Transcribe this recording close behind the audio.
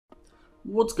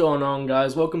What's going on,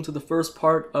 guys? Welcome to the first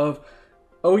part of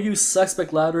OU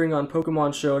Suspect Laddering on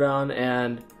Pokemon Showdown,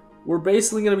 and we're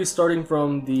basically going to be starting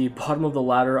from the bottom of the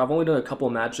ladder. I've only done a couple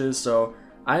of matches, so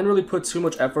I didn't really put too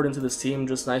much effort into this team,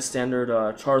 just nice standard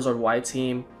Charizard Y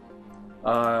team.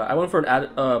 I went for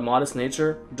an Modest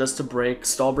Nature, just to break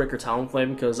Stall Breaker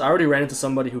Talonflame, because I already ran into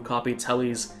somebody who copied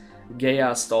Telly's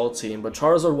gay-ass Stall team, but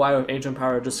Charizard Y with Ancient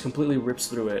Power just completely rips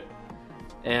through it.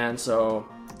 And so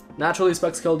naturally,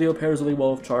 Specs Keldeo pairs really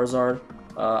well with Charizard.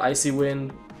 Icy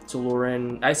Wind to lure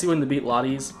in. Icy Wind to beat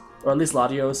Latios, or at least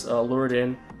Latios. Lure it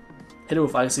in, hit it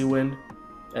with Icy Wind,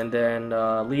 and then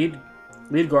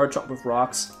lead guard chop with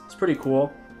rocks. It's pretty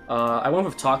cool. I went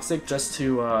with Toxic just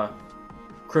to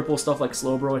cripple stuff like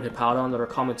Slowbro and Hippowdon that are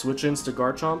common switch-ins to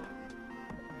Garchomp,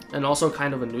 and also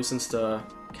kind of a nuisance to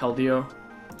Keldeo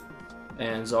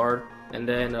and Zard. And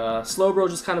then Slowbro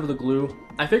just kind of the glue.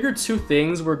 I figured two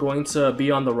things were going to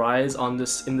be on the rise in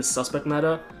this suspect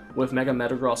meta with Mega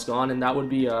Metagross gone, and that would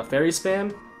be Fairy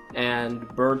Spam and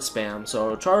Bird Spam.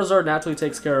 So Charizard naturally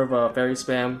takes care of Fairy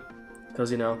Spam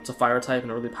because, you know, it's a fire type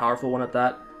and a really powerful one at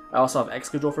that. I also have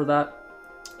Excadrill for that.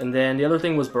 And then the other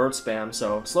thing was Bird Spam.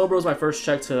 So Slowbro is my first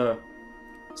check to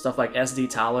stuff like SD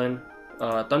Talon.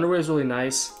 Thunder Wave is really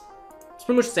nice. It's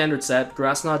pretty much standard set.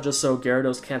 Grass Knot just so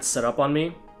Gyarados can't set up on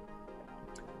me.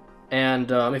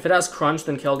 And if it has Crunch,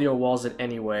 then Keldeo walls it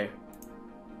anyway.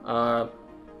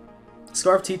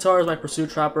 Scarf T-Tar is my Pursuit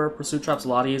Trapper. Pursuit Traps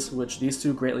Lotties, which these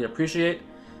two greatly appreciate.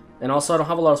 And also, I don't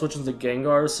have a lot of switches to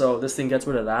Gengar, so this thing gets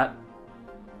rid of that.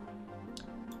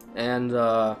 And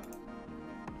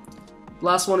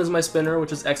last one is my Spinner,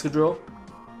 which is Excadrill.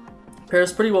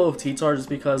 Pairs pretty well with T-Tar just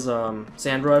because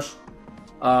Sand Rush.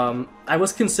 I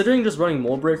was considering just running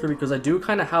Mold Breaker because I do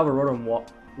kind of have a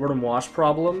Rotom Wash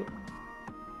problem.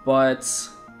 But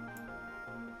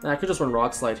I could just run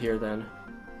Rock Slide here then.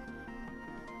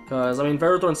 Because, I mean,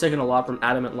 Ferrothorn's taking a lot from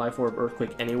Adamant, Life Orb,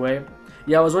 Earthquake anyway.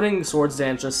 Yeah, I was running Swords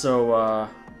Dance just so,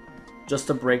 just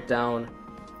to break down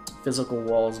physical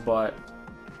walls, but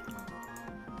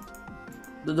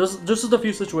there's just a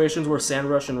few situations where Sand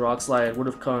Rush and Rock Slide would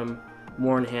have come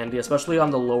more in handy, especially on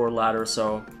the lower ladder,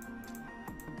 so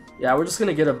yeah, we're just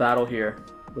gonna get a battle here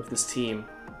with this team.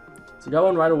 So we got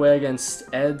one right away against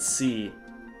Ed C.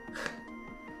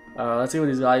 Let's see what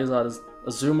he's got. He's got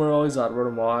Azumarill, he's got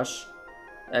Rotom Wash,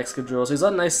 Excadrill, so he's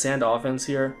got a nice sand offense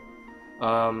here.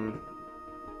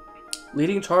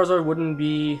 Leading Charizard wouldn't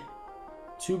be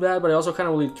too bad, but I also kind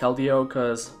of lead Keldeo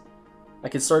because I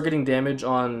could start getting damage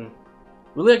on...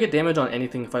 Really, I get damage on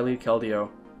anything if I lead Keldeo.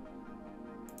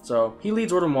 So, he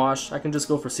leads Rotom Wash. I can just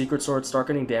go for Secret Sword, start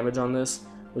getting damage on this,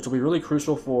 which will be really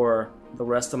crucial for the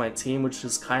rest of my team, which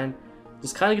is kind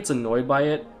of gets annoyed by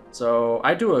it. So,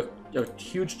 I do a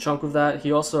huge chunk of that.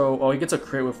 He also... Oh, he gets a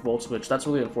crit with Volt Switch. That's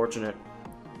really unfortunate.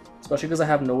 Especially because I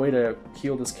have no way to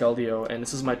heal this Keldeo, and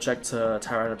this is my check to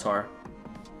Tyranitar.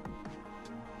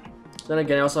 Then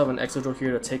again, I also have an Excadrill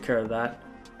here to take care of that.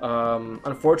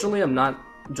 Unfortunately, I'm not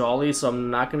Jolly, so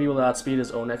I'm not going to be able to outspeed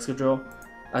his own Excadrill.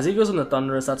 As he goes into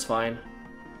Thundurus, that's fine.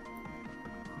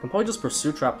 I can probably just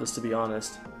Pursuit Trap this, to be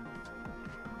honest.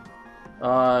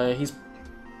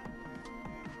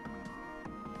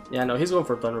 Yeah, no, he's going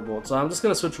for Thunderbolt, so I'm just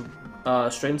going to switch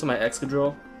straight into my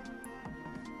Excadrill.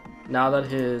 Now that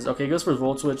his... Okay, he goes for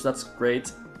Volt Switch, that's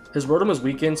great. His Rotom is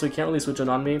weakened, so he can't really switch it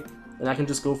on me. And I can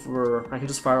just go for... I can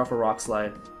just fire off a Rock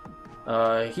Slide.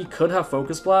 He could have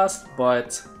Focus Blast,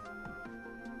 but...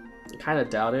 I kind of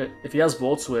doubt it. If he has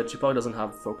Volt Switch, he probably doesn't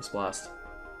have Focus Blast.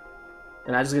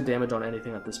 And I just get damage on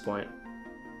anything at this point.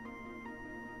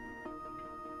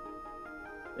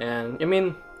 And, I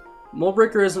mean... Mold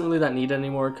Breaker isn't really that needed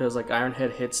anymore because like Iron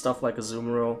Head hits stuff like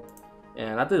Azumarill,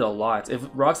 and that did a lot. If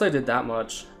Rock Slide did that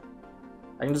much,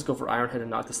 I can just go for Iron Head and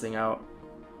knock this thing out.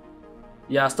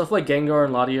 Yeah, stuff like Gengar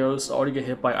and Latios already get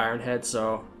hit by Iron Head,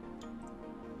 so...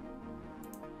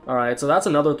 Alright, so that's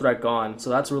another threat gone, so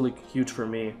that's really huge for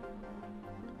me.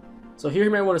 So here you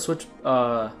might want to switch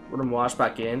Rotom Wash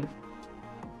back in.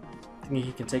 I think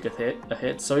he can take a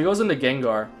hit. So he goes into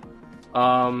Gengar.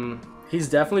 He's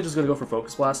definitely just going to go for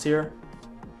Focus Blast here.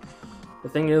 The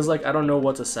thing is, like, I don't know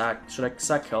what to sack. Should I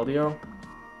sack Keldeo?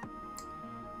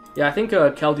 Yeah, I think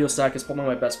Keldeo sack is probably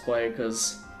my best play,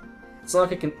 because it's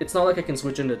not like I can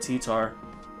switch into T-Tar.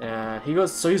 And he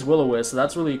goes, so he's Will-O-Wisp, so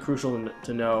that's really crucial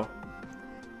to know.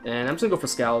 And I'm just going to go for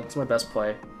Scowl. It's my best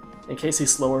play, in case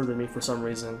he's slower than me for some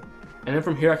reason. And then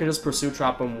from here, I can just Pursuit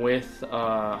Trap him with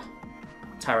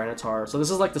Tyranitar. So this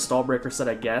is like the Stall Breaker set,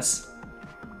 I guess.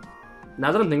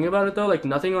 Now that I'm thinking about it though, like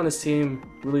nothing on his team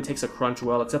really takes a crunch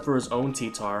well except for his own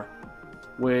T-Tar,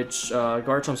 which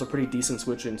Garchomp's a pretty decent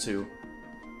switch into.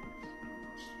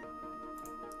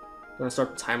 gonna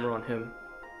start the timer on him.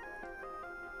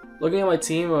 Looking at my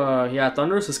team, yeah,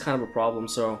 Thunderous is kind of a problem,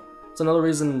 so it's another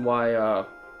reason why,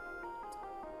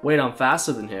 wait, I'm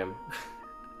faster than him.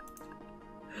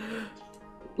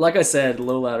 Like I said,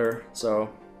 low ladder, so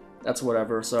that's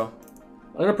whatever. So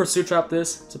I'm gonna Pursuit Trap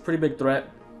this. It's a pretty big threat.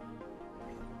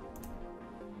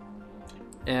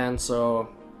 And so,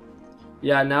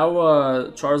 yeah, now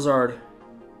Charizard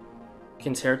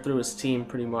can tear through his team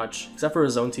pretty much, except for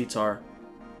his own T-Tar,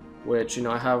 which, you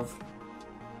know, I have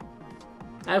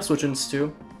switch-ins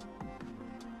too,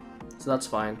 so that's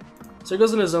fine. So he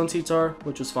goes in his own T-Tar,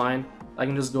 which is fine. I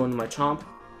can just go into my Chomp.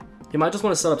 He might just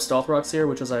want to set up Stealth Rocks here,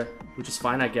 which is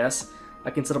fine, I guess.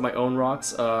 I can set up my own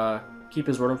rocks, keep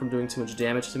his Rotom from doing too much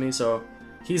damage to me. So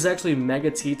he's actually Mega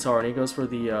T-Tar, and he goes for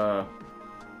the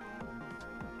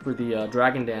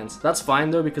Dragon Dance. That's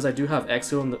fine though, because I do have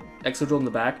Exodrill in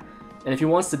the back, and if he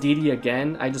wants to DD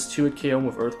again, I just 2-hit KO him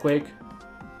with Earthquake,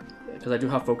 because I do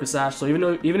have Focus Sash. So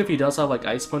even if he does have like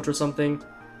Ice Punch or something,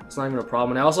 it's not even a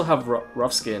problem. And I also have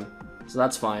Rough Skin, so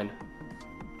that's fine.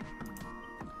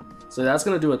 So that's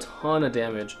gonna do a ton of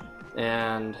damage,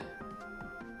 and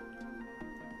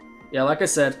yeah, like I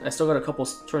said, I still got a couple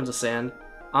turns of Sand.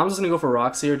 I'm just gonna go for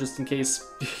Rocks here, just in case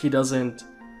he doesn't.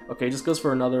 Okay, he just goes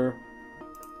for another.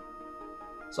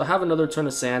 So I have another turn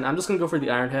of Sand. I'm just gonna go for the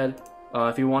Iron Head.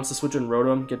 If he wants to switch in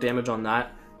Rotom, get damage on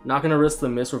that. Not gonna risk the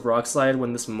miss with Rock Slide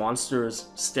when this monster is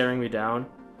staring me down.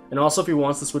 And also, if he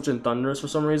wants to switch in Thunderous for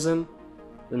some reason,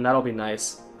 then that'll be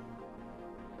nice.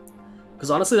 Because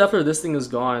honestly, after this thing is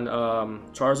gone,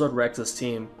 Charizard wrecks his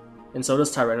team, and so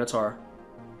does Tyranitar.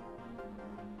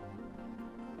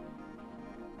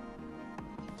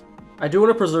 I do want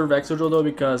to preserve Exodrill though,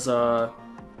 because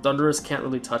Thunderous can't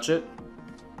really touch it.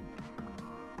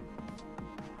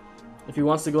 If he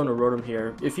wants to go into Rotom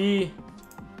here, if he...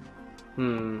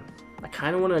 I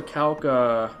kind of want to calc...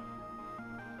 I'll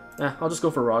just go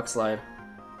for Rock Slide,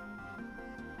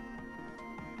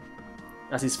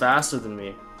 as he's faster than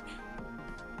me.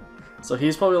 So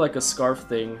he's probably like a Scarf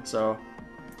thing, so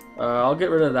I'll get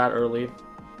rid of that early.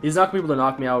 He's not going to be able to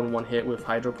knock me out in one hit with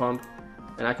Hydro Pump,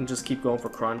 and I can just keep going for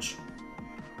Crunch.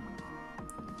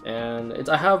 And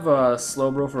I have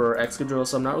Slowbro for Excadrill,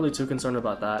 so I'm not really too concerned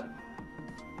about that.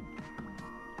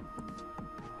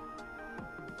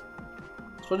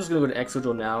 So I'm just going to go to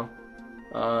Excadrill now.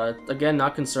 Again,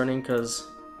 not concerning because...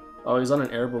 Oh, he's on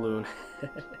an Air Balloon.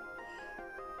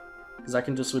 Because I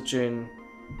can just switch in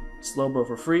Slowbro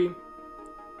for free.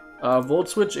 Volt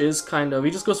Switch is kind of...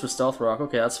 He just goes for Stealth Rock.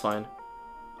 Okay, that's fine.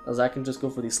 As I can just go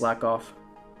for the Slack Off.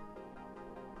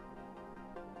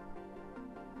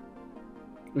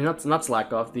 I mean, not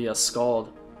Slack Off, the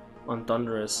Scald on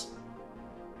Thunderous.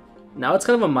 Now it's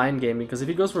kind of a mind game, because if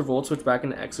he goes for Volt Switch back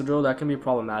into Excadrill, that can be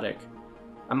problematic.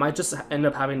 I might just end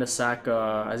up having to sack,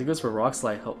 as he goes for Rock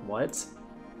Slide. What?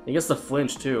 He gets the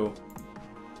flinch, too.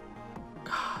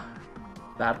 God.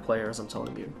 Bad players, I'm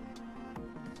telling you.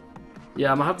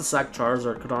 Yeah, I'm gonna have to sack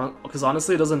Charizard, because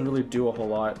honestly, it doesn't really do a whole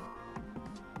lot.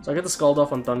 So I get the Scald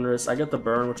off on Thunderous, I get the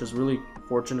Burn, which is really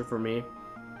fortunate for me.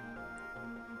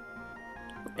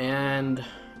 And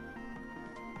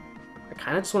I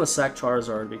kind of just want to sack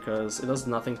Charizard, because it does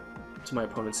nothing to my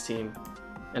opponent's team.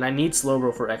 And I need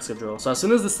Slowbro for Excadrill. So as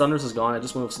soon as this Thunderous is gone, I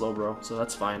just went with Slowbro, so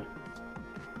that's fine.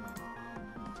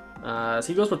 So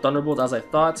he goes for Thunderbolt, as I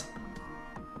thought.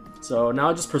 So now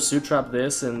I just Pursuit Trap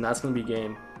this, and that's going to be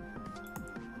game.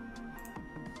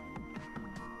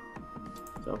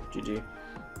 So, GG.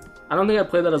 I don't think I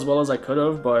played that as well as I could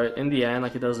have, but in the end,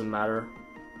 like, it doesn't matter.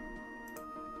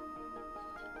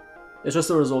 It's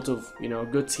just a result of, you know,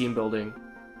 good team building.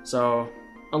 So,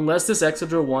 unless this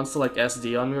Excadrill wants to, like,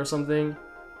 SD on me or something,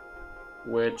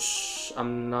 which I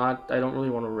don't really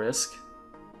want to risk.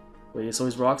 Wait, so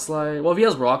he's Rock Slide? Well, if he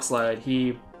has Rock Slide,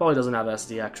 he probably doesn't have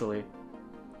SD, actually.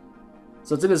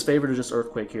 So it's in his favor to just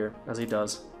Earthquake here, as he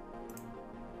does.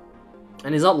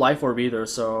 And he's not Life Orb either,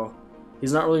 so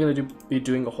he's not really going to be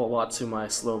doing a whole lot to my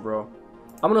Slowbro.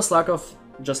 I'm going to Slack Off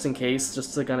just in case,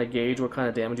 just to kind of gauge what kind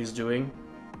of damage he's doing.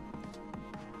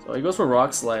 So he goes for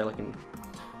Rock Slide, like a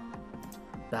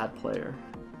bad player.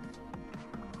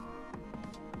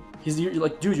 You're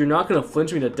like, dude, you're not going to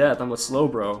flinch me to death, I'm a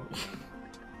Slowbro.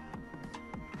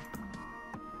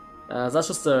 That's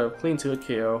just a clean 2-hit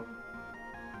KO.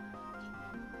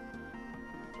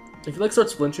 If he like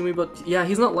starts flinching me, but yeah,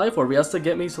 he's not Life Orb. He has to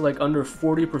get me to like under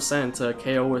 40% to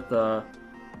KO with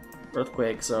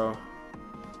Earthquake. So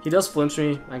he does flinch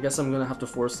me. I guess I'm gonna have to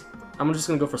force. I'm just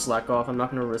gonna go for Slack Off. I'm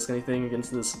not gonna risk anything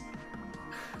against this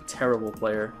terrible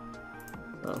player.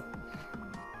 So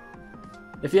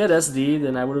if he had SD,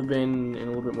 then I would have been in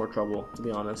a little bit more trouble, to be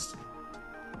honest.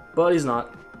 But he's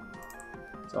not.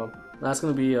 So that's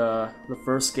gonna be the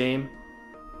first game.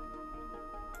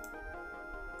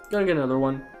 Gonna get another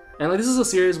one. And like, this is a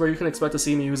series where you can expect to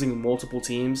see me using multiple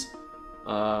teams.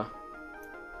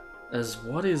 As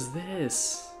what is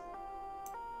this?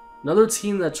 Another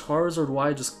team that Charizard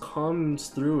Y just comes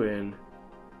through in.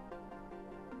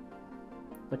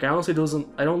 Like, I honestly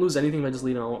I don't lose anything by just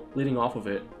leading off of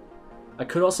it. I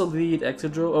could also lead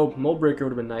Excadrill. Oh, Mold Breaker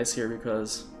would have been nice here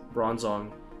because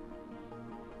Bronzong.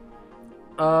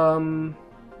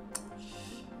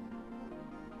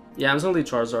 Yeah, I'm just gonna lead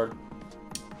Charizard.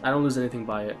 I don't lose anything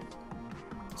by it.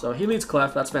 So he leads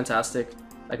Clef, that's fantastic.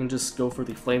 I can just go for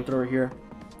the Flamethrower here,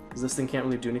 because this thing can't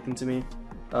really do anything to me.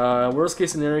 Worst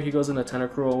case scenario, he goes into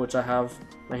Tentacruel, which I have.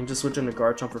 I can just switch into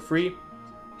Garchomp for free.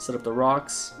 Set up the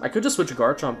rocks. I could just switch to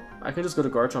Garchomp. I could just go to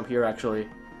Garchomp here, actually,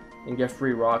 and get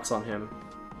free rocks on him.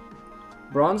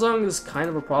 Bronzong is kind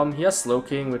of a problem. He has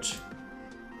Slowking, which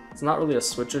it's not really a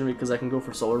switch-in because I can go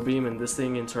for Solar Beam, and this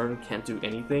thing in turn can't do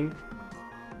anything.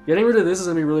 Getting rid of this is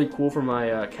going to be really cool for my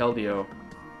Keldeo.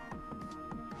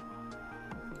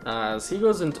 As he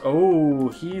goes into... Oh,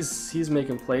 he's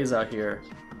making plays out here.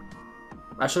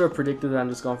 I should have predicted that I'm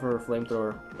just going for a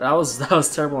Flamethrower. That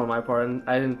was terrible on my part, and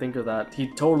I didn't think of that.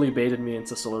 He totally baited me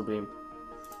into Solar Beam.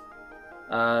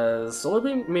 Solar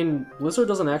Beam, I mean, Blizzard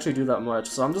doesn't actually do that much,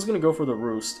 so I'm just going to go for the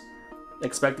Roost,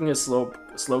 expecting his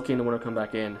Slowking to want to come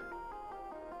back in.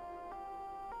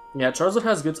 Yeah, Charizard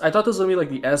has good... I thought this was going to be like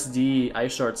the SD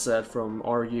Ice Shard set from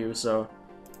RU, so...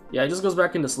 Yeah, he just goes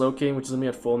back into Slowking, which is going to be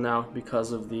at full now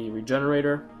because of the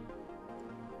Regenerator.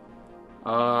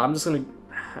 I'm just going to...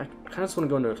 I kind of just want to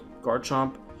go into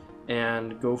Garchomp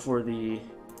and go for the...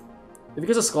 If he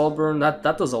gets a Scald Burn, that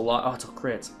does a lot. Oh, it's a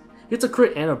crit. He gets a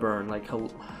crit and a burn. Like,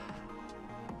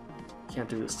 can't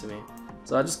do this to me.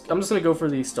 So I'm just going to go for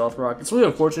the Stealth Rock. It's really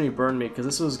unfortunate he burned me because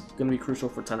this was going to be crucial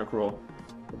for Tentacruel.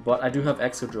 But I do have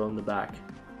Excadrill in the back.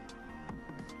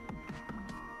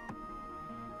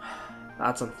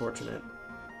 That's unfortunate.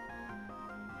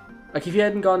 Like, if he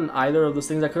hadn't gotten either of those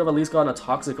things, I could have at least gotten a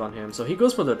Toxic on him. So he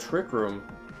goes for the Trick Room.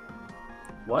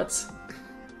 What?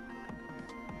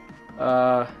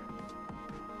 I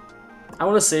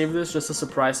want to save this just to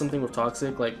surprise something with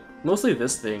Toxic. Like, mostly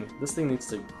this thing. This thing needs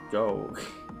to go.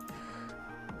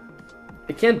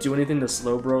 It can't do anything to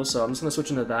Slowbro, so I'm just going to switch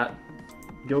into that.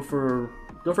 Go for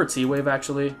T-Wave,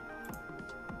 actually.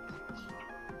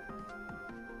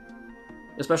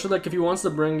 Especially, like, if he wants to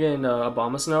bring in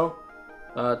Abomasnow.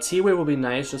 T-Wave will be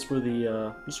nice just for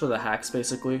the hacks,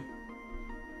 basically.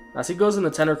 As he goes into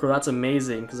Tentacruel, that's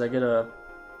amazing because I get a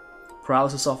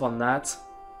paralysis off on that,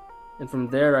 and from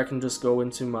there I can just go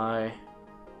into my.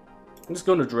 I'm just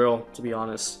going to Drill, to be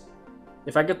honest.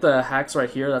 If I get the hacks right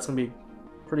here, that's gonna be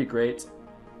pretty great.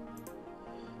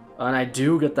 And I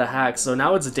do get the hacks, so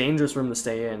now it's dangerous for him to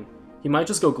stay in. He might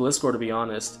just go Gliscor, to be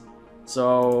honest.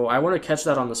 So I want to catch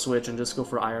that on the switch and just go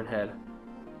for Iron Head.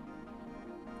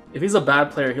 If he's a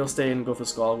bad player, he'll stay in and go for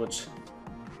Scald, which...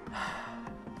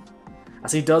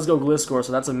 As he does go Gliscor,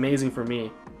 so that's amazing for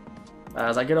me.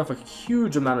 As I get off a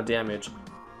huge amount of damage.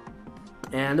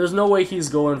 And there's no way he's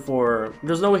going for...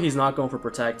 There's no way he's not going for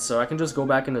Protect, so I can just go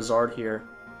back into Zard here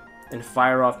and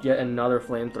fire off yet another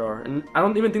Flamethrower. And I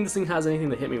don't even think this thing has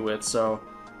anything to hit me with, so...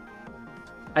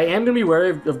 I am going to be wary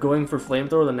of going for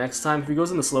Flamethrower the next time. If he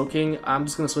goes into Slowking, I'm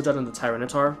just going to switch out into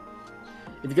Tyranitar.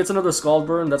 If he gets another Scald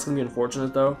Burn, that's going to be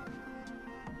unfortunate, though.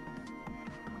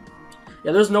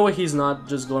 Yeah, there's no way he's not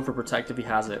just going for Protect if he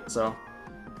has it, so...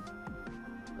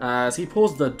 As he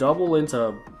pulls the double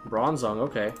into Bronzong,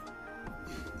 okay.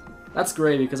 That's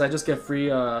great, because I just get free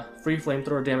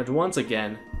Flamethrower damage once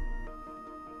again.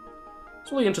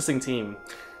 It's a really interesting team.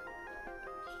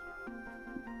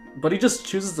 But he just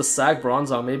chooses to sack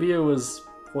Bronzong. Maybe it was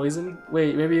Poison?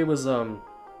 Wait, maybe it was,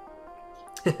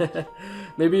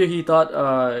 maybe he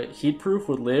thought Heat Proof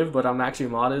would live, but I'm actually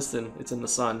modest and it's in the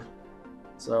sun.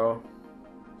 So...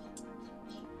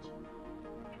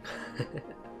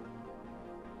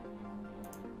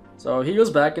 So he goes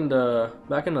back into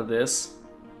this.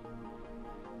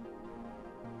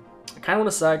 I kind of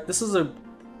want to sack. This is a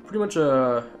pretty much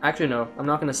a. Actually, no, I'm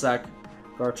not going to sack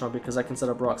Garchomp because I can set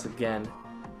up rocks again.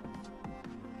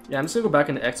 Yeah, I'm just gonna go back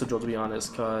into Excadrill, to be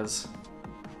honest, cause.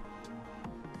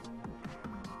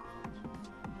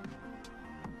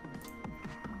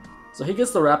 So he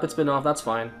gets the Rapid Spin off. That's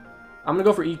fine. I'm gonna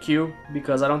go for EQ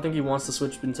because I don't think he wants to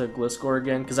switch into Gliscor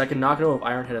again because I can knock it out with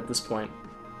Iron Head at this point.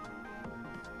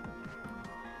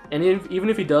 And even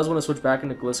if he does want to switch back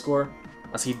into Gliscor,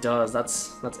 as he does,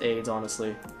 that's AIDS,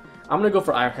 honestly. I'm gonna go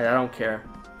for Iron Head, I don't care.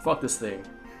 Fuck this thing.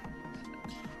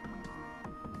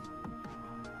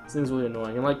 This thing's really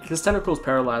annoying. And like, his Tentacruel's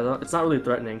paralyzed, it's not really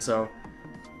threatening, so...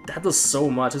 that does so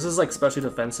much. This is like especially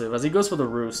defensive. As he goes for the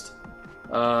roost.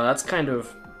 That's kind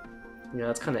of... Yeah,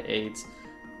 that's kind of AIDS.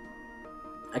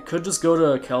 I could just go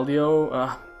to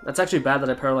Keldeo. That's actually bad that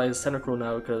I paralyzed Tentacruel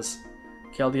now because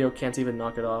Keldeo can't even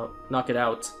knock it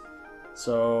out.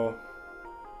 So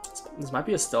this might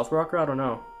be a Stealth Rocker. I don't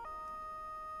know.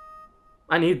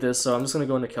 I need this, so I'm just gonna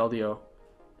go into Keldeo.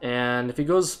 And if he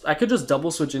goes, I could just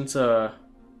double switch into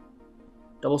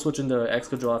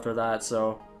Excadrill after that.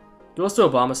 So he goes to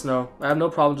Abomasnow. I have no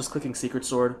problem just clicking Secret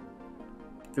Sword.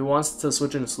 If he wants to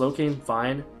switch into Slowking,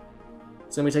 fine.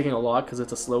 It's gonna be taking a lot because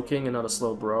it's a Slowking and not a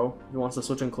Slowbro. If he wants to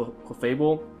switch in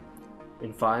Clefable,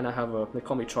 then fine. I have a, they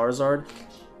call me Charizard.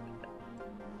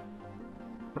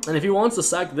 And if he wants to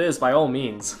sack this, by all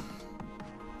means.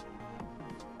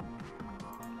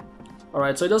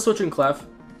 Alright, so he does switch in Clef.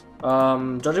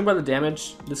 Judging by the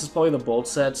damage, this is probably the Bolt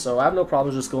set, so I have no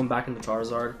problem just going back into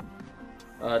Charizard.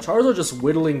 Charizard just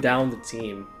whittling down the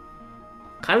team.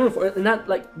 Kind of, and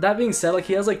that being said, like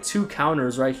he has like 2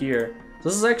 counters right here. So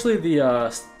this is actually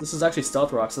this is actually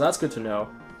Stealth Rock, so that's good to know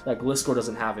that Gliscor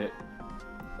doesn't have it.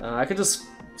 I could just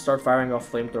start firing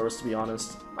off flamethrowers, to be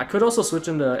honest. I could also switch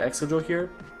into Excadrill here,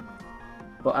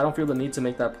 but I don't feel the need to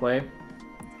make that play.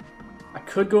 I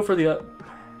could go for the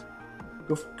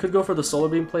Solar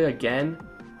Beam play again.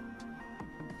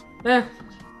 I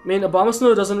mean,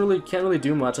 Abomasnow can't really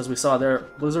do much, as we saw there.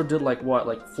 Blizzard did like what,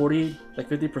 like 40, like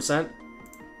 50%.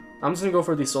 I'm just gonna go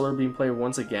for the Solar Beam play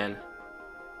once again,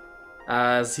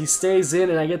 as he stays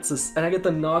in, and I get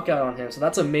the knockout on him. So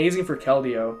that's amazing for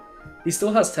Keldeo. He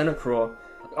still has Tentacruel.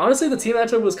 Honestly, the team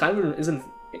matchup was kind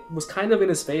of in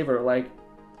his favor. Like,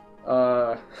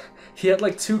 he had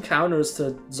like 2 counters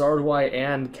to Zardwai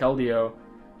and Keldeo,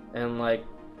 and like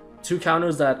 2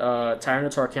 counters that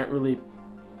Tyranitar can't really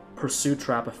Pursuit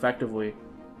Trap effectively.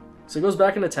 So he goes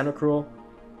back into Tentacruel.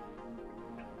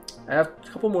 I have a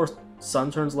couple more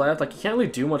Sun turns left. Like, he can't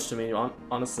really do much to me,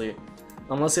 honestly,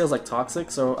 unless he has like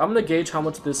Toxic. So I'm gonna gauge how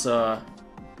much this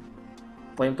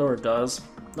Flamethrower does.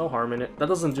 No harm in it. That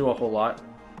doesn't do a whole lot.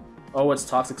 Oh, it's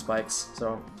Toxic Spikes,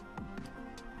 so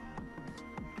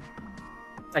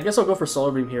I guess I'll go for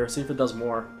Solar Beam here, see if it does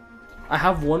more. I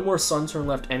have 1 more Sun turn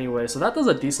left anyway, so that does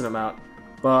a decent amount.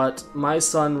 But my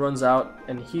Sun runs out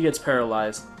and he gets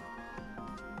paralyzed.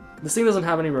 This thing doesn't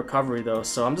have any recovery though,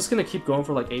 so I'm just gonna keep going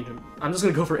for like Ancient. I'm just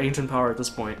gonna go for Ancient Power at this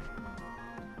point.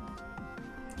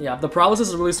 Yeah, the paralysis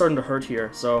is really starting to hurt here,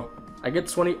 so I get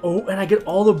 20. Oh, and I get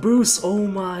all the boosts. Oh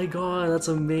my god, that's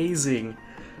amazing.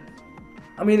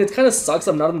 I mean, it kind of sucks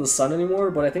I'm not in the Sun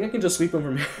anymore, but I think I can just sweep him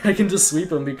from here. I can just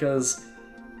sweep him because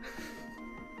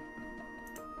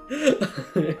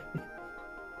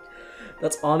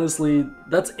that's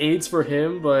AIDS for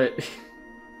him, but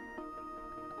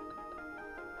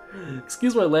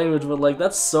excuse my language, but like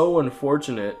that's so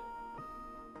unfortunate.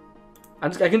 I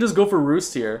can just go for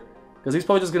Roost here because he's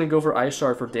probably just gonna go for Ice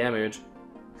Shard for damage.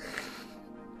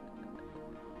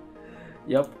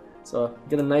 Yep. So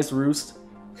get a nice Roost.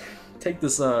 Take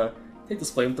this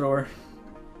Flamethrower.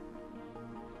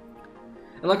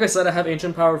 And like I said, I have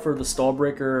Ancient Power for the Stall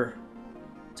Breaker.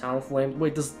 Talonflame.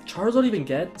 Wait, does Charizard even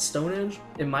get Stone Edge?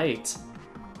 It might.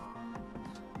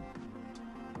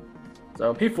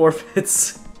 So he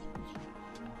forfeits.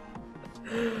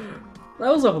 That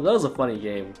was a funny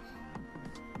game.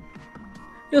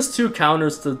 He has 2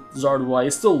 counters to Zardwai. He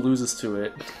still loses to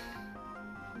it.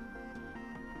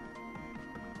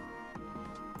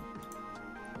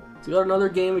 So we got another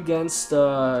game against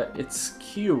it's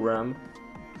Kyurem.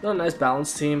 Got a nice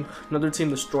balanced team. Another team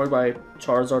destroyed by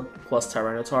Charizard plus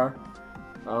Tyranitar.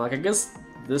 Like, I guess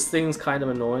this thing's kind of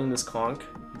annoying, this Conk,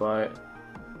 but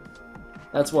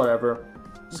that's whatever.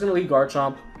 Just gonna lead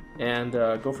Garchomp and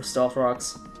go for Stealth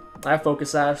Rocks. I have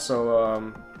Focus Sash,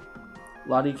 so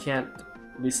Lottie can't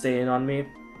really stay in on me.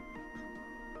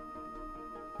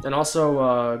 And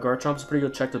also, Garchomp's a pretty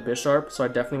good check to Bisharp, so I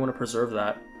definitely want to preserve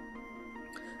that.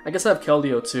 I guess I have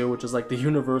Keldeo too, which is like the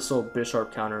universal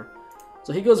Bisharp counter.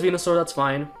 So he goes Venusaur, that's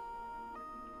fine.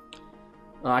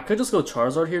 I could just go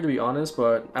Charizard here, to be honest,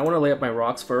 but I want to lay up my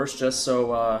rocks first, just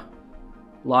so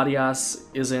Latias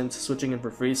isn't switching in for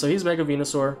free. So he's Mega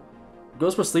Venusaur.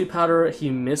 Goes for Sleep Powder,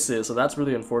 he misses, so that's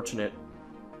really unfortunate.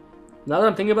 Now that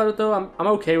I'm thinking about it though, I'm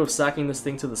okay with sacking this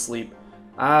thing to the sleep,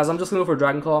 as I'm just going to go for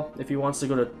Dragon Claw if he wants to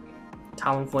go to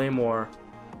Talonflame or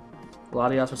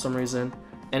Latias for some reason.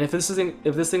 And if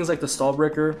this thing's like the Stall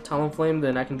Breaker Talonflame,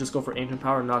 then I can just go for Ancient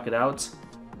Power and knock it out.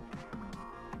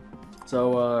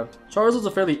 So Charizard's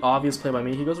a fairly obvious play by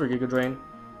me. He goes for Giga Drain.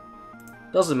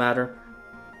 Doesn't matter.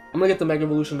 I'm gonna get the Mega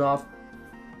Evolution off.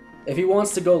 If he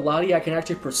wants to go Lottie, I can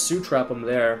actually Pursuit Trap him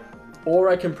there, or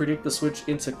I can predict the switch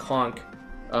into Conk.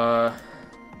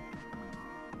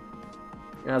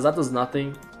 Yeah, that does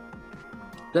nothing.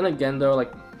 Then again though,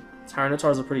 like,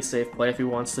 Tyranitar is a pretty safe play if he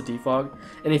wants to defog.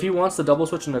 And if he wants to double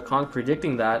switch into Conk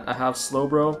predicting that, I have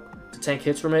Slowbro to tank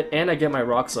hits from it, and I get my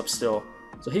rocks up still.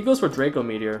 So he goes for Draco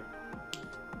Meteor.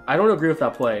 I don't agree with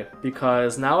that play,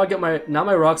 because now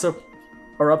my rocks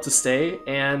are up to stay,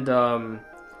 and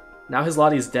now his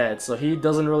Lottie's dead, so he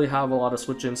doesn't really have a lot of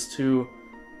switch-ins to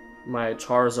my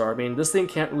Charizard. I mean, this thing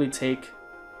can't really take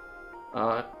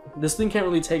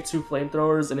two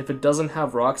flamethrowers, and if it doesn't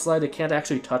have Rock Slide, it can't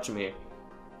actually touch me.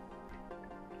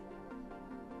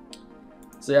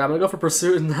 So yeah, I'm gonna go for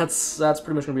Pursuit, and that's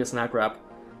pretty much gonna be a snack wrap,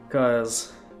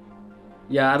 because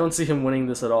yeah, I don't see him winning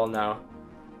this at all now.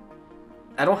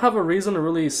 I don't have a reason to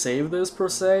really save this per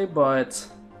se, but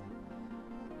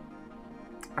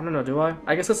I don't know, do I?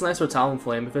 I guess it's nice for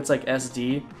Talonflame if it's like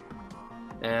SD,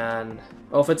 and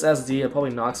if it's SD, it probably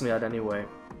knocks me out anyway.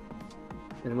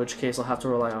 In which case, I'll have to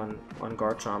rely on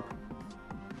Garchomp.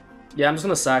 Yeah, I'm just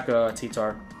gonna sack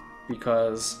T-Tar,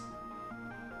 because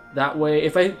that way,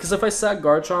 if I sack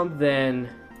Garchomp, then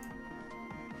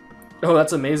oh,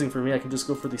 that's amazing for me. I can just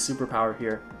go for the superpower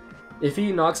here. If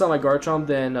he knocks out my Garchomp,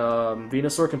 then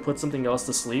Venusaur can put something else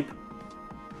to sleep.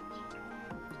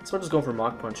 So I'm just going for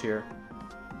Mach Punch here.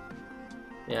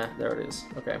 Yeah, there it is.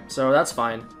 Okay, so that's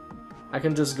fine. I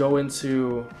can also just go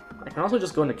into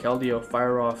Keldeo,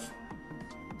 fire off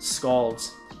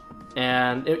Scalds.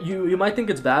 And you might think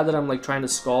it's bad that I'm like trying to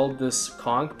Scald this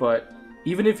Conk, but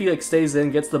even if he like stays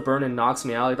in, gets the burn, and knocks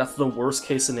me out, like that's the worst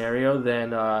case scenario, then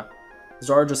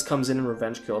Zara just comes in and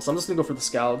revenge kill. So I'm just gonna go for the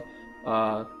Scald,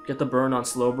 get the burn on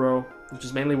Slowbro, which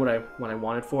is mainly what I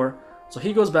wanted for. So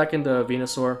he goes back into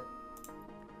Venusaur.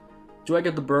 Do I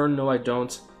get the burn? No, I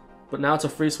don't. But now it's a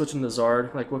free switch into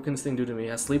Zard. Like, what can this thing do to me? It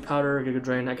has Sleep Powder, Giga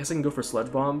Drain. I guess I can go for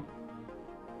Sludge Bomb.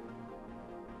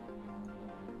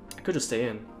 I could just stay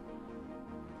in.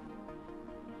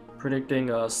 Predicting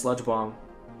Sludge Bomb.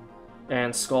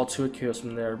 And Scald 2 kills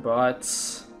from there, but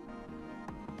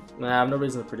nah, I have no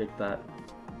reason to predict that.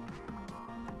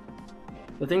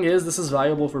 The thing is, this is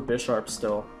valuable for Bisharp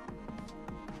still.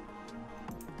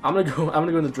 I'm gonna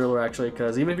go into Driller actually,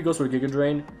 because even if he goes for Giga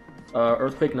Drain,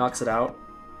 Earthquake knocks it out.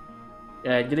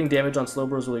 Yeah, getting damage on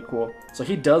Slowbro is really cool. So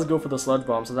he does go for the Sludge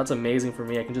Bomb, so that's amazing for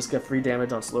me. I can just get free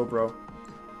damage on Slowbro.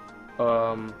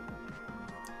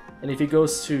 And if he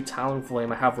goes to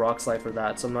Talonflame, I have Rock Slide for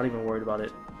that, so I'm not even worried about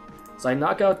it. So I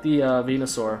knock out the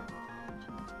Venusaur.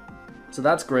 So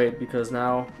that's great, because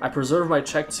now I preserve my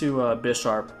check to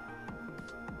Bisharp.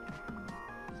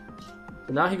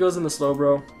 So now he goes into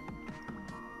Slowbro.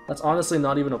 That's honestly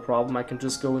not even a problem. I can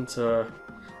probably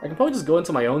just go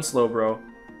into my own Slowbro.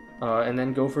 And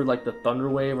then go for like the Thunder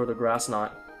Wave or the Grass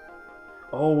Knot.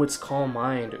 Oh, it's Calm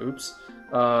Mind. Oops.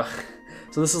 So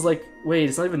this is like, wait,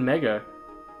 it's not even Mega.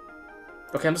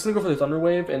 Okay, I'm just gonna go for the Thunder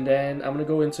Wave, and then I'm gonna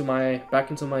go into back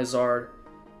into my Zard.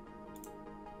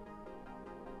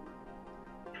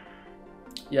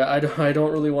 Yeah, I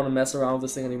don't really want to mess around with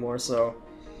this thing anymore, so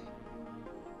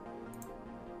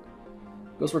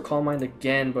goes for Calm Mind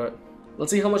again, but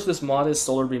let's see how much this Modest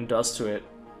Solar Beam does to it.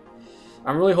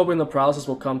 I'm really hoping the Paralysis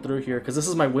will come through here, because this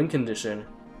is my win condition.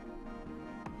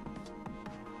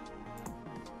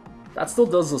 That still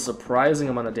does a surprising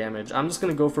amount of damage. I'm just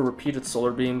going to go for repeated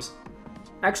Solar Beams.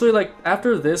 Actually, like,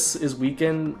 after this is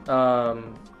weakened,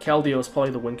 Keldeo is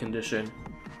probably the win condition.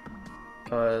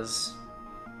 Because,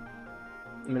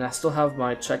 I mean, I still have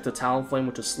my check to Talonflame,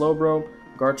 which is Slowbro.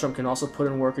 Garchomp can also put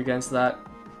in work against that.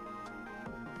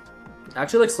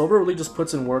 Actually, like, Slowbro really just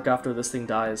puts in work after this thing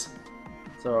dies.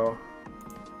 So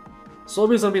Solar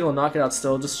Beam's gonna be able to knock it out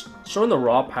still, just showing the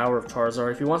raw power of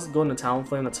Charizard. If he wants to go into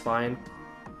Talonflame, that's fine.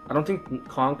 I don't think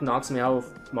Conk knocks me out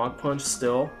with Mach Punch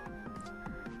still.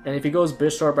 And if he goes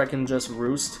Bisharp, I can just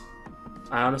Roost.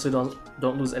 I honestly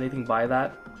don't lose anything by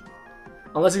that.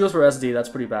 Unless he goes for SD, that's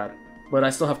pretty bad. But I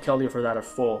still have Keldeo for that at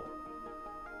full.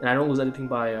 And I don't lose anything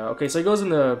by... okay, so he goes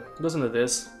into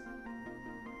this.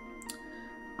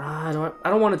 I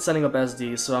don't want it setting up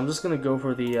SD, so I'm just gonna go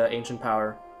for the Ancient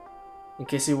Power. In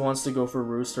case he wants to go for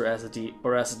Roost or SD.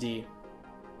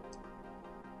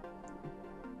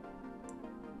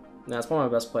 Nah, that's probably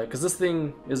my best play, because this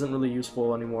thing isn't really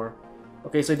useful anymore.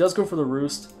 Okay, so he does go for the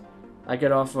Roost. I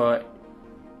get off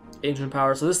Ancient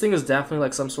Power, so this thing is definitely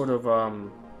like some sort of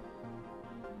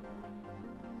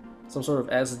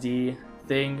SD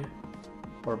thing,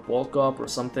 or Bulk Up or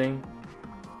something.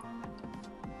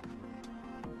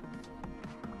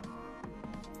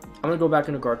 I'm gonna go back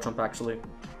into Garchomp actually.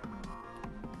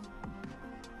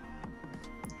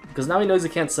 Because now he knows he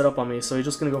can't set up on me, so he's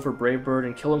just gonna go for Brave Bird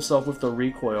and kill himself with the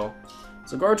Recoil.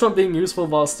 So Garchomp being useful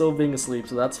while still being asleep,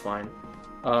 so that's fine.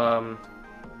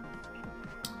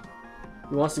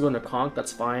 He wants to go into Conk,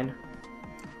 that's fine.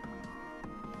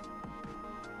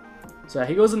 So yeah,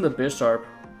 he goes into Bisharp.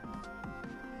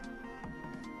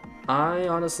 I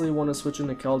honestly want to switch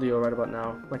into Keldeo right about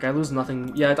now. Like, I lose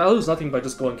nothing. Yeah, I lose nothing by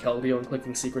just going Keldeo and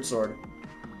clicking Secret Sword.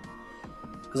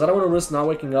 Because I don't want to risk not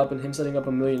waking up and him setting up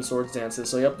a million Swords Dances.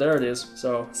 So yep, there it is.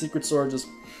 So Secret Sword just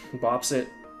bops it.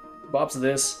 Bops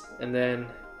this, and then...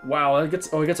 Wow, it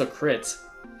gets a crit.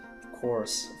 Of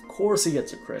course he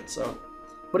gets a crit, so...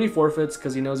 But he forfeits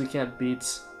because he knows he can't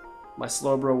beat my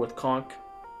Slowbro with Conk.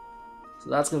 So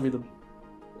that's going to be the...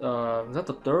 is that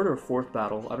the third or fourth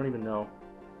battle? I don't even know.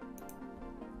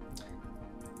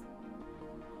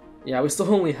 Yeah, we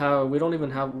still only have... We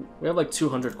have like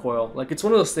 200 coil. Like, it's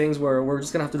one of those things where we're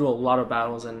just going to have to do a lot of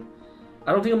battles, and...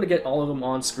 I don't think I'm going to get all of them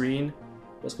on screen.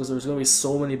 Just because there's going to be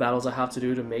so many battles I have to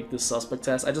do to make this suspect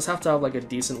test. I just have to have like a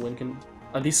decent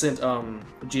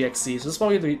GXC. So this is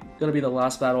probably going to be the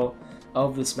last battle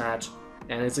of this match.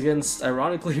 And it's against,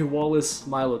 ironically, Wallace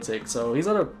Milotic. So he's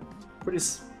on a pretty...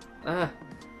 I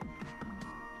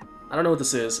don't know what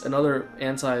this is. Another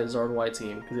anti-Zard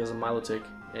team. Because he has a Milotic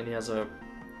and he has a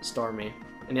Starmie.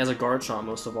 And he has a Garchomp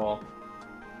most of all.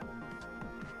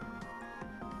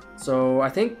 So I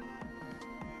think...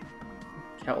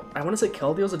 I want to say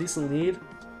Keldeo's a decent lead.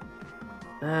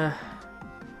 Man,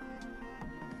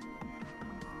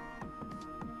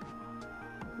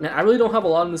 I really don't have a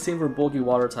lot in this team for bulky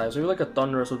water types. Maybe like a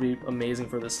Thundurus would be amazing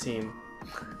for this team.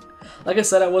 Like I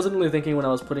said, I wasn't really thinking when I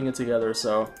was putting it together,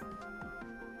 so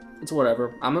it's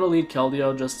whatever. I'm gonna lead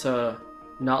Keldeo just to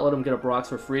not let him get up rocks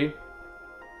for free.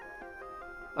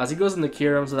 As he goes into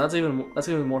Kyurem, so that's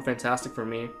even more fantastic for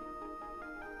me.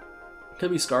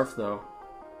 Could be Scarf though.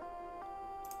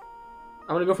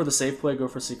 I'm gonna go for the safe play, go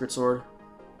for Secret Sword.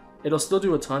 It'll still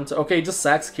do a ton to... Okay, he just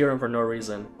sacks Kyurem for no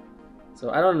reason. So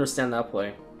I don't understand that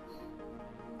play.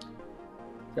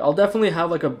 Yeah, I'll definitely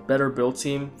have like a better build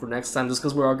team for next time just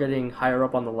because we are getting higher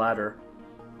up on the ladder.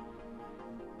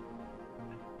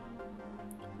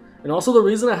 And also the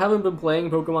reason I haven't been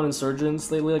playing Pokemon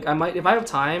Insurgents lately, like I might, if I have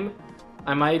time,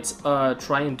 I might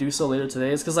try and do so later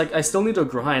today, is because like I still need to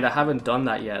grind. I haven't done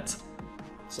that yet.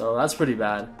 So that's pretty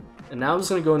bad. And now I'm just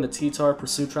going to go into T-Tar,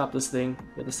 Pursuit Trap this thing,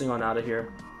 get this thing on out of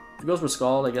here. If it goes for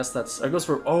Scald, I guess that's... It goes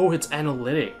for... Oh, it's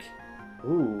Analytic.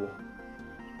 Ooh.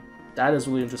 That is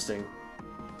really interesting.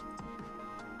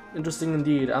 Interesting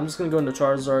indeed. I'm just going to go into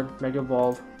Charizard, Mega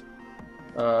Evolve,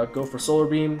 go for Solar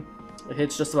Beam. It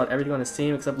hits just about everything on his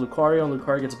team except Lucario, and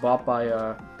Lucario gets bopped by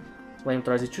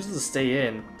Flamethrower as he chooses to stay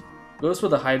in. Goes for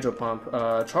the Hydro Pump.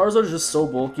 Charizard is just so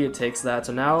bulky it takes that,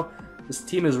 so now... This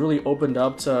team is really opened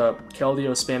up to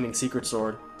Keldeo spamming Secret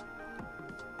Sword.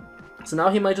 So now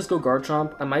he might just go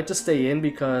Garchomp. I might just stay in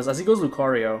because as he goes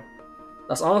Lucario,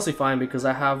 that's honestly fine because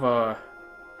I have I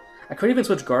could even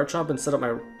switch Garchomp and set up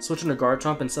my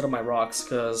my rocks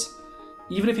because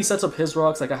even if he sets up his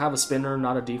rocks, like I have a spinner,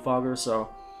 not a defogger, so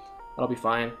that'll be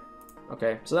fine.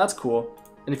 Okay, so that's cool.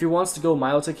 And if he wants to go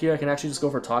Milotic here, I can actually just go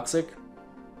for Toxic.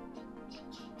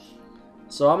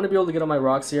 So I'm going to be able to get on my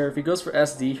rocks here. If he goes for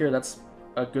SD here, that's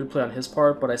a good play on his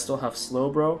part, but I still have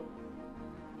Slowbro.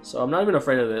 So I'm not even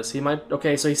afraid of this. He might...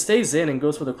 Okay, so he stays in and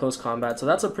goes for the close combat, so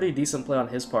that's a pretty decent play on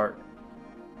his part.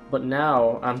 But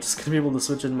now, I'm just going to be able to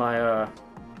switch in my... I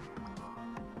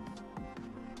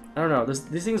don't know,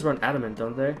 these things run Adamant,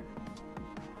 don't they?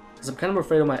 Because I'm kind of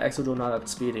afraid of my Exodrill not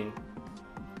outspeeding.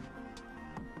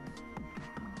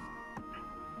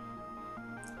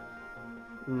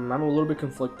 I'm a little bit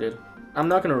conflicted. I'm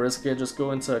not going to risk it, just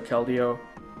go into Keldeo,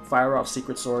 fire off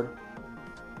Secret Sword.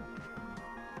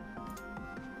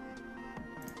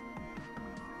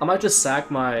 I might just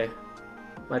sack my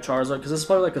Charizard, because this is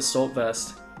probably like Assault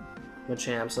Vest,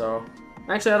 Machamp, so...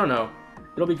 Actually, I don't know.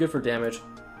 It'll be good for damage.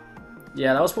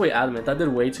 Yeah, that was probably Adamant. That did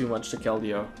way too much to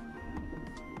Keldeo.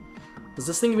 Does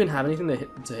this thing even have anything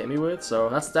to hit me with? So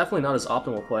that's definitely not his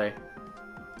optimal play.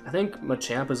 I think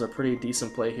Machamp is a pretty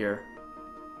decent play here.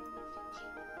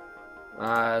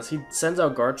 As he sends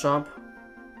out Garchomp,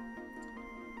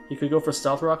 he could go for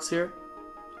Stealth Rocks here,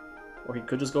 or he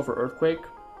could just go for Earthquake.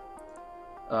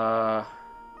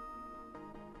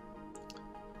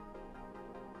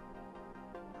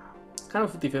 Kind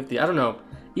of 50-50, I don't know.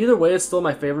 Either way, it's still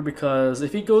my favorite because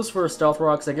if he goes for Stealth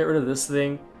Rocks, I get rid of this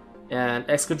thing, and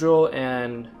Excadrill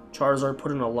and Charizard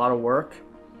put in a lot of work.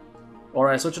 Or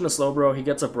I switch into Slowbro, he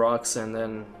gets up rocks, and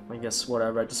then I guess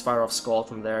whatever, I just fire off Scald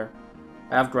from there.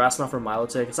 I have Grass Knot for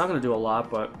Milotic. It's not going to do a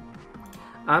lot, but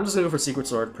I'm just going to go for Secret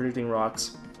Sword, predicting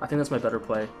rocks. I think that's my better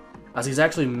play. As he's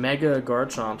actually Mega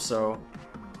Garchomp, so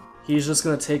he's just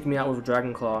going to take me out with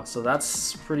Dragon Claw, so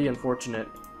that's pretty unfortunate.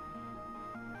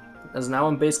 As now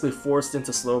I'm basically forced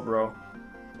into Slowbro.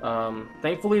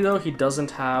 Thankfully though, he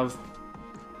doesn't have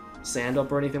Sand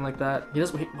Up or anything like that. He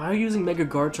doesn't. Why are you using Mega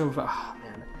Garchomp? Ah,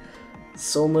 man,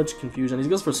 so much confusion. He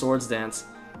goes for Swords Dance.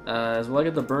 Will I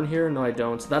get the burn here? No, I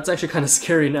don't. That's actually kind of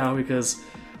scary now because,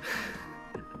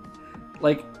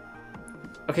 like,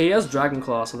 okay, he has Dragon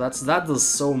Claw, so that does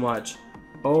so much.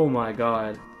 Oh my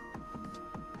god.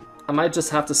 I might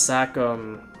just have to sack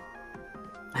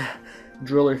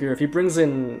Driller here. If he brings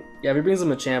in, yeah, if he brings in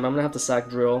Machamp, I'm gonna have to sack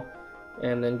Drill,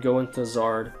 and then go into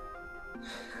Zard.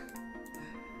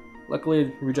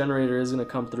 Luckily, Regenerator is gonna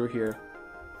come through here.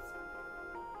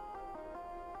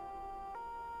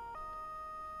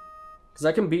 Because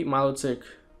I can beat Milotic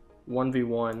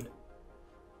 1v1.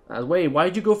 Wait, why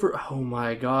did you go for... Oh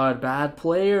my god, bad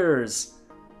players!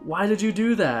 Why did you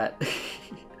do that?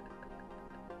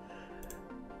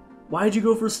 Why did you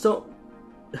go for Stone...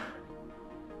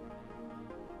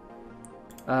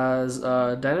 As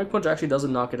Dynamic Punch actually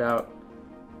doesn't knock it out.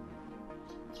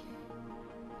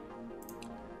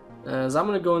 As I'm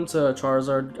gonna go into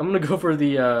Charizard, I'm gonna go for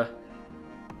the I'm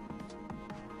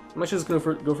actually just gonna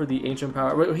go for the Ancient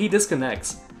Power. Wait, he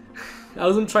disconnects. I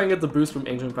wasn't trying to get the boost from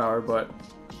Ancient Power, but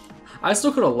I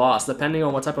still could have lost depending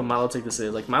on what type of Milotic this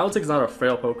is. Like, Milotic's not a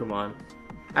frail Pokemon.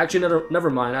 Actually, never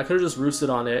mind. I could have just roosted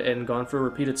on it and gone for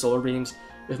repeated Solar Beams.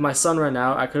 If my Sun ran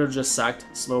out, I could have just sacked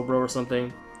Slowbro or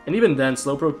something. And even then,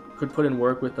 Slowbro could put in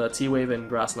work with T-Wave and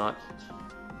Grass Knot.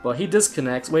 But he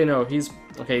disconnects. Wait, no, he's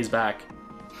back.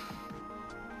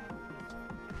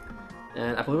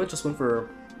 And I believe I just went for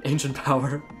Ancient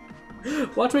Power.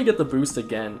 Watch me get the boost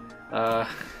again.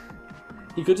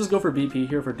 He could just go for BP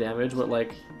here for damage, but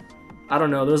like, I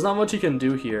don't know, there's not much he can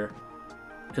do here.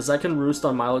 Because I can roost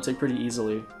on Milotic pretty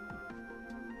easily.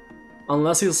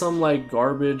 Unless he's some like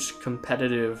garbage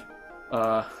competitive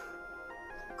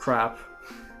crap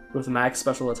with max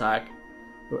special attack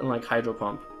and like Hydro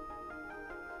Pump.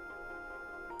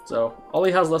 So all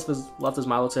he has left is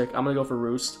Milotic. I'm gonna go for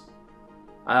Roost.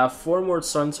 I have 4 more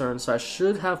Sun turns, so I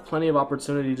should have plenty of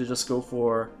opportunity to just go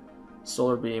for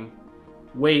Solar Beam.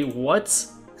 Wait, what?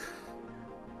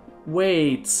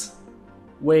 Wait.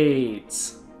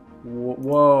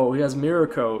 Whoa, he has Mirror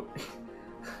Coat.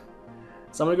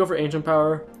 So I'm gonna go for Ancient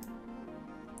Power.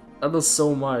 That does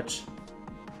so much.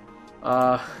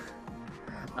 I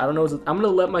don't know. I'm gonna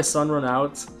let my Sun run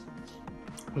out,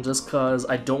 just cause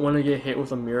I don't want to get hit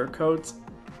with a Mirror Coat.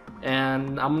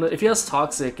 And if he has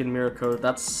Toxic in Mirror Coat,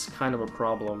 that's kind of a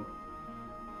problem.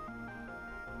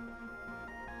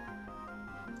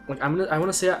 Like, I'm gonna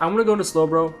go into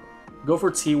Slowbro, go for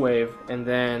T-Wave, and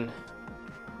then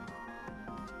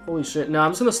holy shit. No,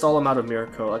 I'm just gonna stall him out of Mirror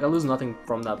Coat. Like, I lose nothing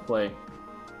from that play.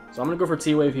 So I'm gonna go for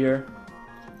T-Wave here.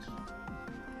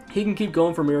 He can keep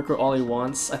going for Mirror Coat all he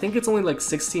wants. I think it's only like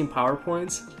 16 power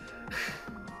points.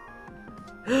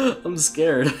 I'm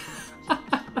scared.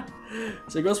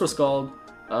 So he goes for Scald.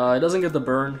 He doesn't get the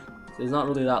burn, so he's not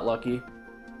really that lucky.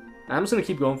 I'm just gonna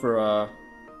keep going for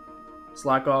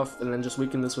Slack Off and then just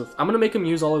weaken this with... I'm gonna make him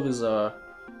use all of his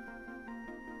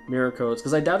Mirror Coats,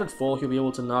 because I doubt at full he'll be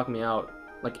able to knock me out.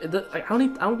 Like, I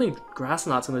don't think Grass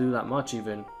Knot's gonna do that much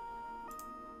even.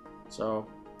 So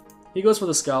he goes for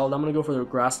the Scald. I'm gonna go for the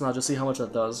Grass Knot, just see how much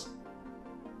that does.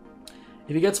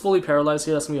 If he gets fully paralyzed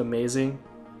here, that's gonna be amazing.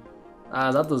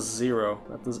 That does 0.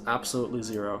 That does absolutely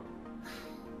 0.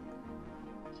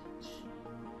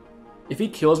 If he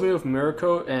kills me with Mirror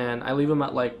Coat and I leave him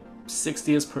at like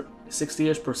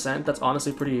 60-ish%, that's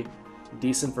honestly pretty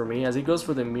decent for me. As he goes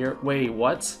for the Mirror... Wait,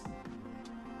 what?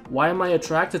 Why am I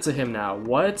attracted to him now?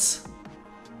 What?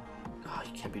 Oh,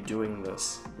 you can't be doing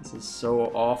this. This is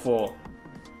so awful.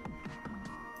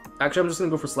 Actually, I'm just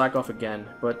gonna go for Slack Off again,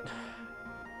 but...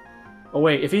 Oh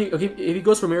wait, if he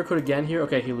goes for Mirror Coat again here,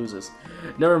 okay, he loses.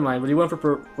 Never mind, but he went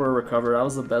for a Recover. That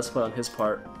was the best play on his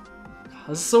part.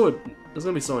 This is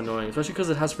gonna be so annoying, especially because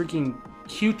it has freaking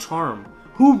Q-Charm.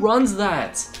 Who runs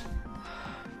that?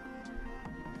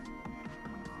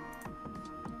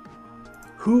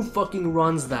 Who fucking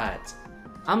runs that?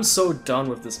 I'm so done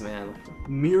with this man.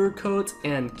 Mirror Coat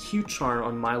and Q-Charm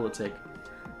on Milotic.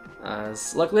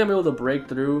 Luckily I'm able to break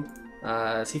through.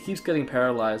 As he keeps getting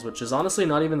paralyzed, which is honestly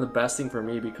not even the best thing for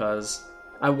me because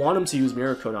I want him to use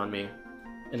Mirror Coat on me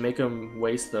and make him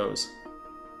waste those.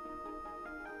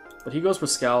 But he goes for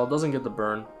Scowl, doesn't get the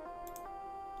burn.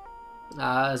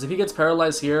 As if he gets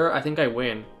paralyzed here, I think I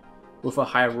win with a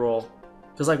high roll.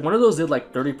 Because like one of those did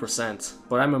like 30%,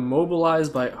 but I'm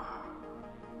immobilized by...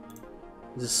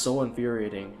 This is so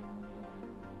infuriating.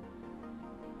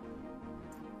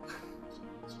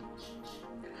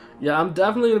 Yeah, I'm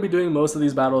definitely going to be doing most of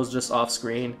these battles just off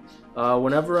screen.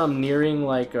 Whenever I'm nearing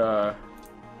like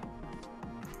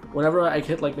whenever I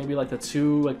hit like maybe like the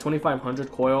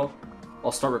 2500 coil,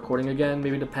 I'll start recording again,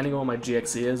 maybe depending on what my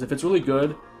GXE is. If it's really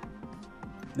good,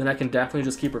 then I can definitely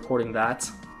just keep recording that.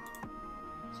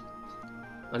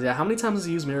 And yeah, how many times does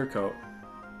he use Mirror Coat?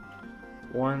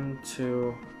 1,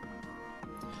 2...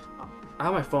 I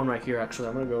have my phone right here actually.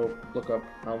 I'm gonna go look up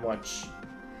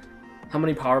how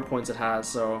many power points it has,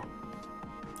 so...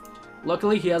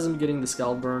 Luckily he hasn't been getting the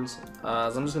scald burns, so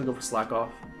I'm just gonna go for Slack Off.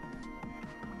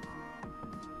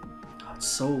 God,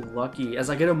 so lucky, as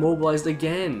I get immobilized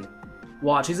again!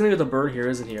 Watch, he's gonna get the burn here,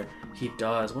 isn't he? He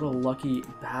does. What a lucky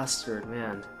bastard,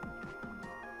 man.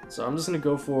 So I'm just gonna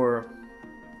go for...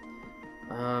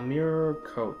 Mirror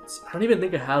Coats. I don't even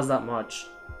think it has that much.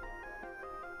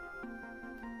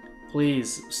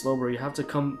 Please, Slowbro, you have to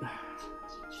come...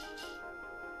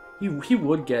 He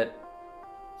would get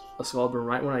a Scald Burn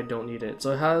right when I don't need it.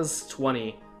 So it has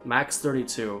 20, max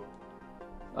 32.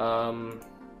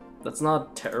 That's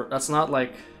not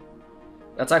like...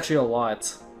 That's actually a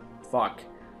lot. Fuck.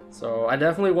 So I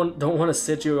definitely don't want to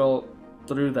sit you all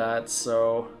through that,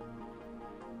 so...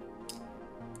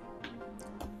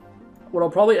 What I'll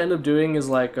probably end up doing is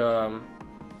like,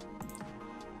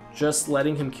 just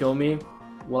letting him kill me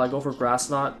while I go for Grass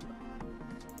Knot.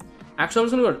 Actually,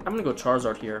 I'm gonna go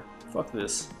Charizard here. Fuck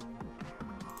this.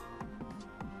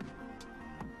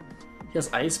 He has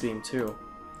Ice Beam too.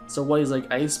 So what, he's like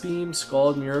Ice Beam,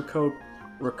 Scald, Mirror Coat,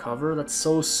 Recover? That's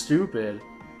so stupid.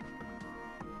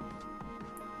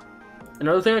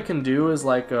 Another thing I can do is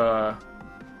like, go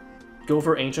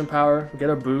for Ancient Power, get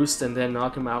a boost, and then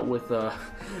knock him out with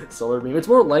Solar Beam. It's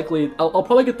more likely... I'll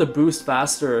probably get the boost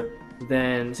faster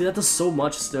than... See, that does so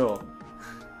much still.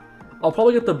 I'll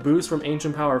probably get the boost from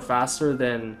Ancient Power faster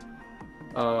than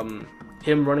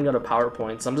him running out of power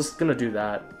points. I'm just gonna do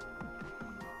that.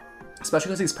 Especially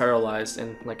because he's paralyzed,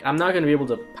 and like I'm not gonna be able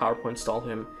to power point stall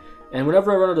him. And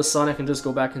whenever I run out of Sun, I can just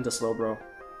go back into Slowbro.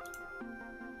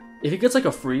 If he gets like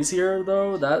a freeze here,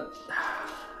 though, that...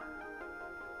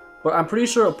 But I'm pretty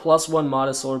sure a +1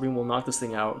 Modest Solar Beam will knock this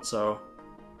thing out, so...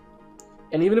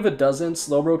 And even if it doesn't,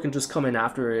 Slowbro can just come in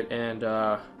after it and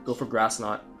go for Grass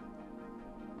Knot.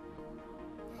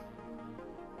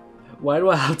 Why do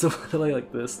I have to play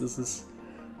like this? This is...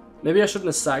 Maybe I shouldn't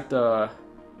have sacked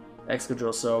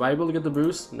Excadrill, so am I able to get the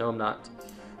boost? No, I'm not.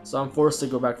 So I'm forced to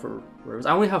go back for Rivers.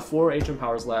 I only have 4 Ancient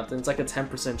Powers left, and it's like a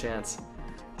 10% chance.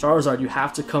 Charizard, you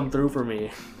have to come through for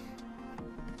me.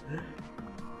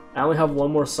 I only have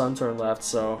 1 more Sun turn left,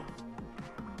 so...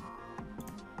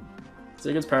 So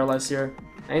he gets paralyzed here.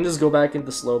 I can just go back into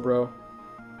Slowbro,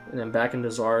 and then back into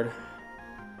Zard.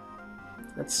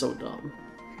 That's so dumb.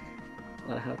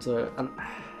 I have to...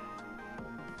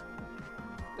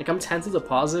 Like, I'm tempted to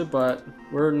pause it, but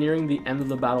we're nearing the end of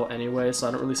the battle anyway, so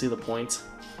I don't really see the point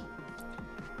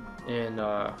in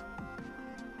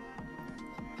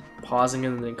pausing it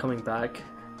and then coming back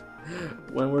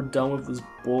when we're done with this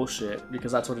bullshit,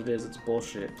 because that's what it is, it's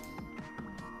bullshit.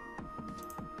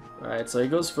 Alright, so he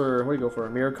goes for, what do you go for?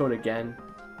 Mirror Coat again.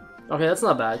 Okay, that's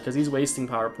not bad, because he's wasting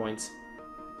power points.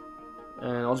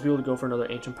 And I'll just be able to go for another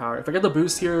Ancient Power. If I get the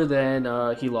boost here, then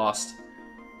he lost.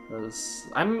 Because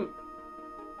I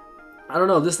don't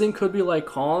know, this thing could be like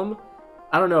Calm.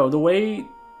 I don't know, the way,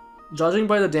 judging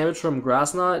by the damage from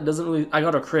Grass Knot, it doesn't really, I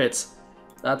got a crit.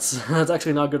 That's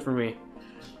actually not good for me.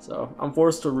 So I'm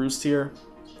forced to Roost here.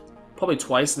 Probably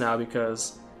twice now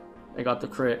because I got the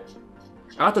crit.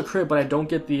 I got the crit, but I don't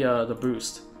get the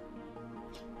boost.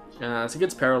 So he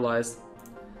gets paralyzed.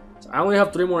 So I only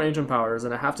have 3 more Ancient Powers,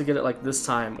 and I have to get it like this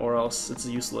time, or else it's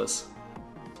useless.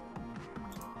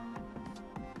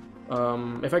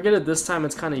 If I get it this time,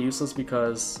 it's kind of useless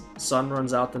because Sun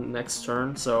runs out the next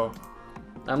turn, so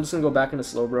I'm just gonna go back into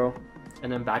Slowbro,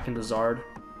 and then back into Zard.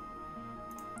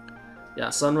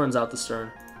 Yeah, Sun runs out this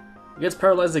turn. He gets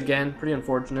paralyzed again, pretty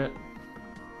unfortunate.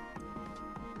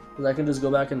 Because I can just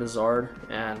go back into Zard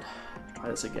and try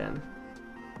this again.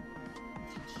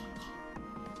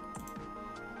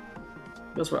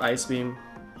 Goes for Ice Beam.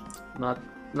 Not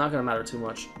gonna matter too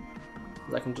much.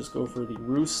 I can just go for the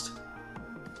Roost.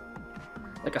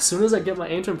 Like, as soon as I get my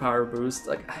Ancient Power boost,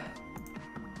 like...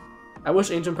 I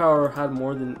wish Ancient Power had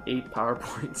more than 8 power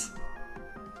points.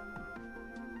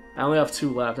 I only have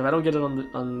 2 left. If I don't get it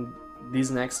on these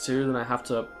next 2, then I have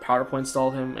to power point stall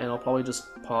him, and I'll probably just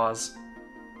pause.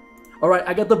 Alright,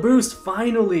 I got the boost!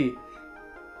 Finally!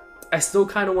 I still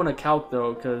kind of want to calc,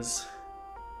 though, because...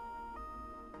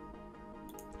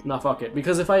 Nah, fuck it.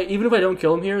 Because even if I don't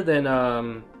kill him here, then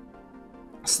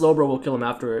Slowbro will kill him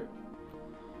after it.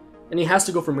 And he has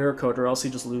to go for Mirror Coat or else he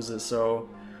just loses, so...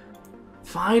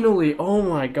 Finally! Oh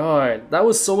my god. That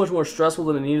was so much more stressful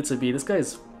than it needed to be. This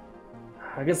guy's...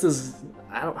 I guess this,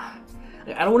 I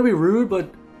don't want to be rude,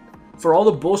 but for all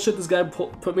the bullshit this guy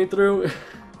put me through,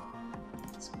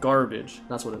 it's garbage.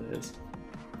 That's what it is.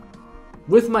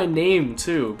 With my name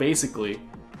too, basically,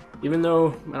 even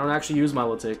though I don't actually use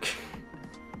Milotic.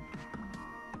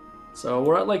 So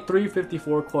we're at like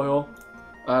 354 coil.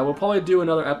 We'll probably do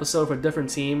another episode for a different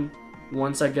team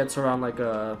once I get to around like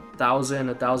 1,000,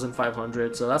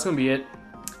 1,500. So that's gonna be it.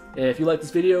 If you like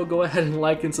this video, go ahead and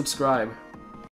like and subscribe.